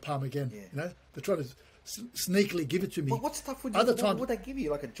something in the palm again. They try to sneakily give it to me. Well, what stuff would they give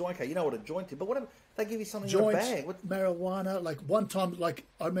you? Like a joint? You know what a joint is, but what they give you something in a bag? Marijuana. Like one time, like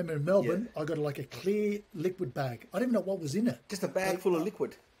I remember in Melbourne, I got like a clear liquid bag. I didn't even know what was in it. Just a bag full of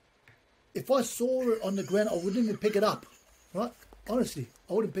liquid. If I saw it on the ground, I wouldn't even pick it up, right? Honestly,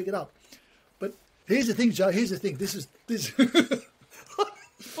 I wouldn't pick it up. But here's the thing, Joe. Here's the thing. This.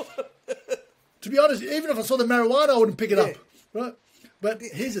 To be honest, even if I saw the marijuana, I wouldn't pick it up, right? But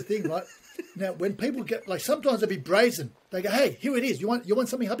here's the thing, right? Now, when people get, like, sometimes they'll be brazen. They go, hey, here it is. You want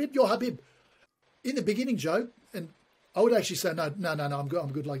something, Habib? You're Habib. In the beginning, Joe, and I would actually say, no, I'm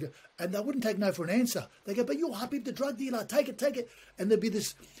good like that. And they wouldn't take no for an answer. They go, but you're Habib, the drug dealer. Take it. And there'd be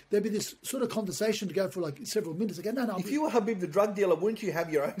this sort of conversation to go for like several minutes. They go, no. If you were Habib, the drug dealer, wouldn't you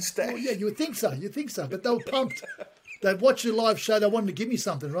have your own stash? Well, yeah, you would think so. But they were pumped. They'd watch your live show. They wanted to give me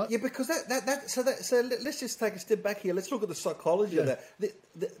something, right? Yeah, because so let's just take a step back here. Let's look at the psychology of that.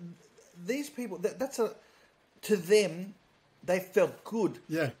 These people, to them, they felt good.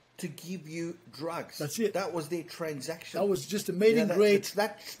 Yeah. To give you drugs. That's it. That was their transaction. That was just a meet and greet.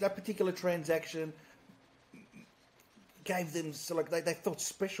 That particular transaction gave them, so like they felt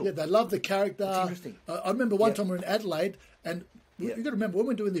special. Yeah, they loved the character. It's interesting. I remember one time we were in Adelaide, and you've got to remember when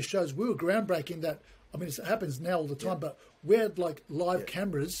we were doing these shows, we were groundbreaking. That, I mean, it happens now all the time, but we had like live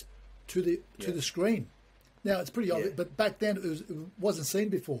cameras to the screen. Now it's pretty obvious, but back then it wasn't seen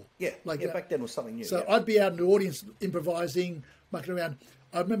before. Yeah, back then was something new. So I'd be out in the audience improvising, mucking around.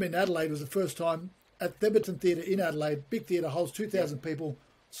 I remember in Adelaide, it was the first time at Theberton Theatre in Adelaide, big theatre, holds 2,000 people,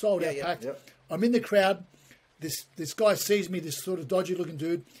 sold out, packed. I'm in the crowd. This guy sees me, this sort of dodgy looking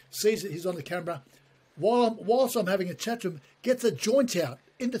dude, sees that he's on the camera. Whilst I'm having a chat to him, gets a joint out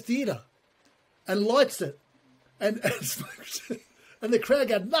in the theatre and lights it. And the crowd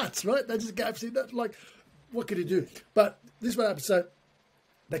go nuts, right? They just go absolutely like, what could he do? But this is what happens. So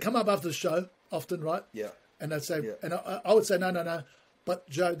they come up after the show often, right? Yeah. And they'd say, and I would say, no. But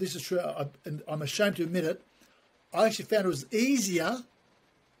Joe, this is true, and I'm ashamed to admit it. I actually found it was easier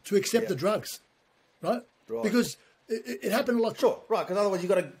to accept the drugs, right? Because it happened a lot. Sure, right, because otherwise you've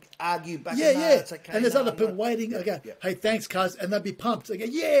got to argue back and it's okay. And there's other people waiting. I go, hey, thanks, cuz. And they'd be pumped. They go,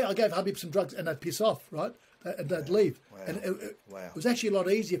 yeah, I gave Habib some drugs. And they'd piss off, right? And they'd leave. Wow. And it was actually a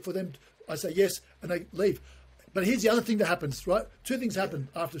lot easier for them. I say yes, and they leave. But here's the other thing that happens, right? Two things happen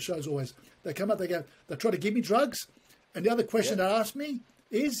after shows always. They come up, they try to give me drugs. And the other question they ask me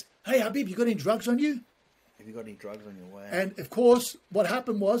is, hey, Habib, you got any drugs on you? Have you got any drugs on you? Wow. And, of course, what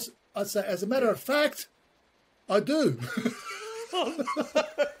happened was, I'd say, as a matter of fact, I do.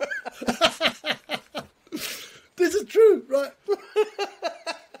 This is true, right?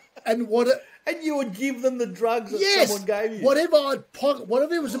 And you would give them the drugs that someone gave you?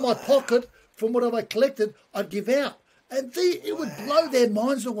 Whatever was in my pocket from whatever I collected, I'd give out. And it would blow their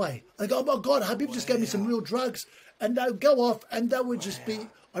minds away. I go, oh my God, Habib just gave me some real drugs. And they would go off and they would just be,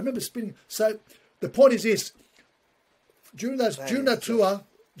 I remember spinning. So the point is this, during that tour,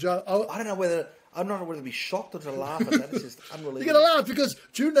 Joe, I don't know whether, I'm not whether to be shocked or to laugh at that. It's just unbelievable. You're going to laugh because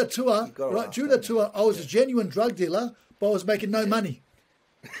during the tour, I was a genuine drug dealer, but I was making no money.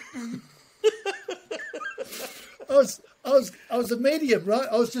 I was a medium, right?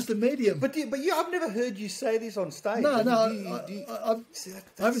 I was just a medium. But I've never heard you say this on stage. No, I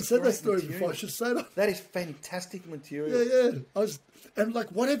haven't said that story before. I should say that. That is fantastic material. Yeah. And like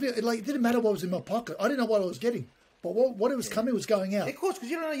whatever, like it didn't matter what was in my pocket. I didn't know what I was getting, but what it was coming was going out. Of course, because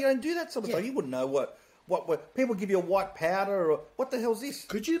you don't do that sort of stuff. You wouldn't know what people give you a white powder or what the hell's this?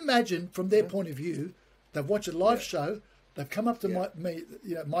 Could you imagine from their point of view? They've watched a live show. They've come up to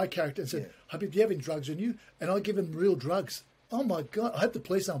my character and said, Habib, do you have any drugs on you? And I give them real drugs. Oh, my God. I hope the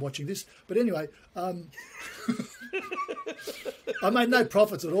police aren't watching this. But anyway, I made no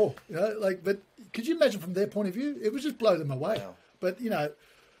profits at all. But could you imagine from their point of view? It would just blow them away. Wow. But,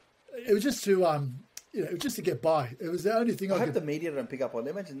 it was just to, it was just to get by. It was the only thing I hope the media don't pick up on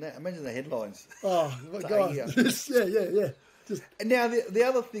it. Imagine that. Imagine the headlines. Oh, my God. Yeah. And now the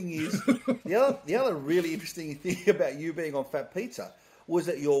other thing is, the other really interesting thing about you being on Fat Pizza was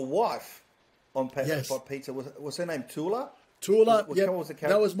that your wife on Fat Pizza was her name Tula? Tula, yeah.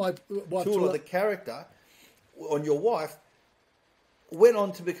 That was my wife. Tula, the character on your wife, went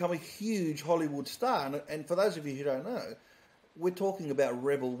on to become a huge Hollywood star. And for those of you who don't know, we're talking about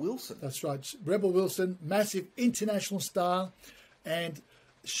Rebel Wilson. That's right. Rebel Wilson, massive international star. And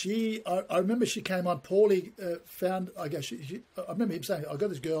I remember she came on. Paulie found, I guess, I remember him saying, I got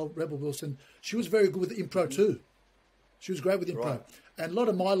this girl, Rebel Wilson. She was very good with improv too. She was great with improv. Right. And a lot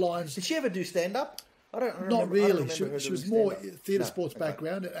of my lines. Did she ever do stand up? Not really. She was more theatre sports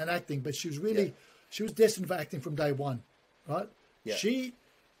background and acting, but she was really, she was destined for acting from day one, right? Yeah.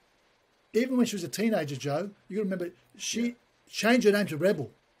 Even when she was a teenager, Joe, you got to remember, she changed her name to Rebel,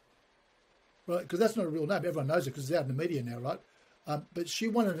 right? Because that's not a real name. Everyone knows it because it's out in the media now, right? But she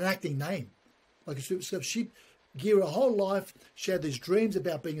wanted an acting name. So she geared her whole life. She had these dreams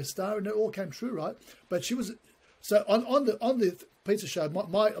about being a star, and it all came true, right? But she was so on the pizza show.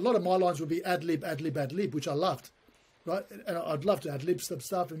 A lot of my lines would be ad lib, which I loved, right? And I'd love to ad lib some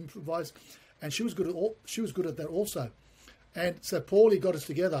stuff and improvise. And she was good at that also. And so Paulie got us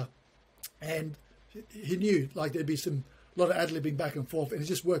together, and he knew like there'd be a lot of ad libbing back and forth, and it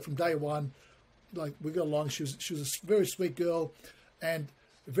just worked from day one. Like we got along. She was a very sweet girl, and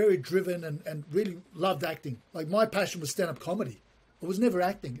very driven, and really loved acting. Like my passion was stand-up comedy. It was never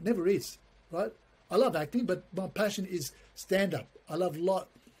acting. It never is, right? I love acting, but my passion is stand-up. I love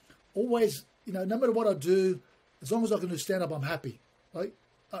always, no matter what I do, as long as I can do stand-up, I'm happy. Like,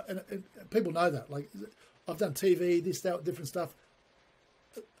 and people know that. Like, I've done TV, this, that, different stuff.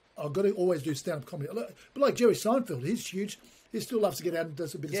 I've got to always do stand-up comedy. But like Jerry Seinfeld, he's huge. He still loves to get out and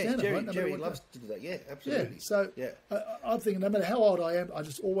does a bit of stand-up, right? Jerry loves to do that, absolutely. So I'm thinking no matter how old I am, I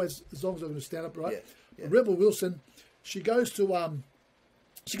just always, as long as I'm going to stand-up, right? Yeah. Rebel Wilson, she goes to,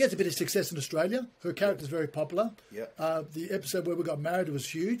 she gets a bit of success in Australia. Her character's very popular. Yeah. The episode where we got married was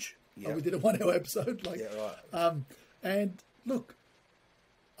huge. Yeah. We did a 1 hour episode. And look,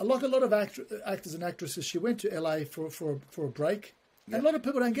 like a lot of actors and actresses, she went to LA for a break. Yep. And a lot of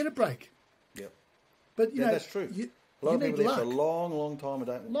people don't get a break. Yeah. But, that's true. A lot of people there for a long, long time.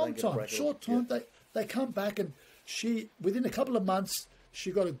 Don't get a break. Short time. They come back, and within a couple of months,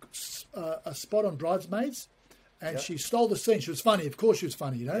 she got a spot on Bridesmaids, and she stole the scene. She was funny. Of course she was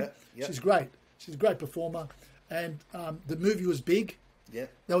funny, Yep. She's great. She's a great performer. And the movie was big. Yeah.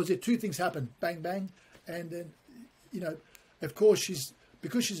 That was it. Two things happened. Bang, bang. And then, of course,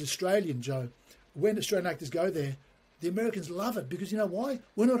 because she's Australian, Joe, when Australian actors go there, the Americans love it because you know why?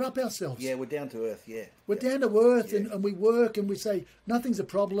 We're not up ourselves. Yeah, we're down to earth, We're down to earth and we work and we say nothing's a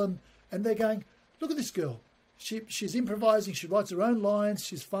problem. And they're going, look at this girl. She's improvising. She writes her own lines.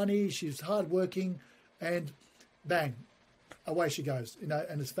 She's funny. She's hardworking. And bang, away she goes.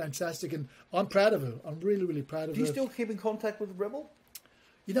 And it's fantastic. And I'm proud of her. I'm really, really proud of her. Do you still keep in contact with Rebel?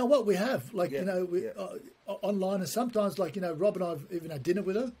 You know what? We have, online, and sometimes, Rob and I have even had dinner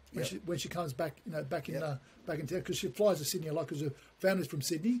with her when she comes back, back in town, because she flies to Sydney a lot because her family's from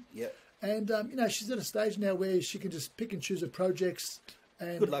Sydney. Yeah. And she's at a stage now where she can just pick and choose her projects.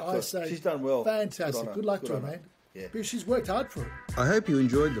 And good luck to her. She's done well. Fantastic. Good luck to her, man. Yeah. Because she's worked hard for it. I hope you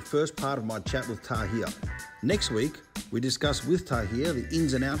enjoyed the first part of my chat with Tahir. Next week, we discuss with Tahir the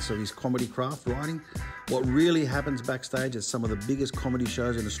ins and outs of his comedy craft writing, what really happens backstage at some of the biggest comedy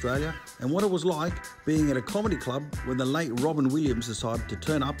shows in Australia, and what it was like being at a comedy club when the late Robin Williams decided to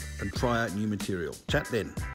turn up and try out new material. Chat then.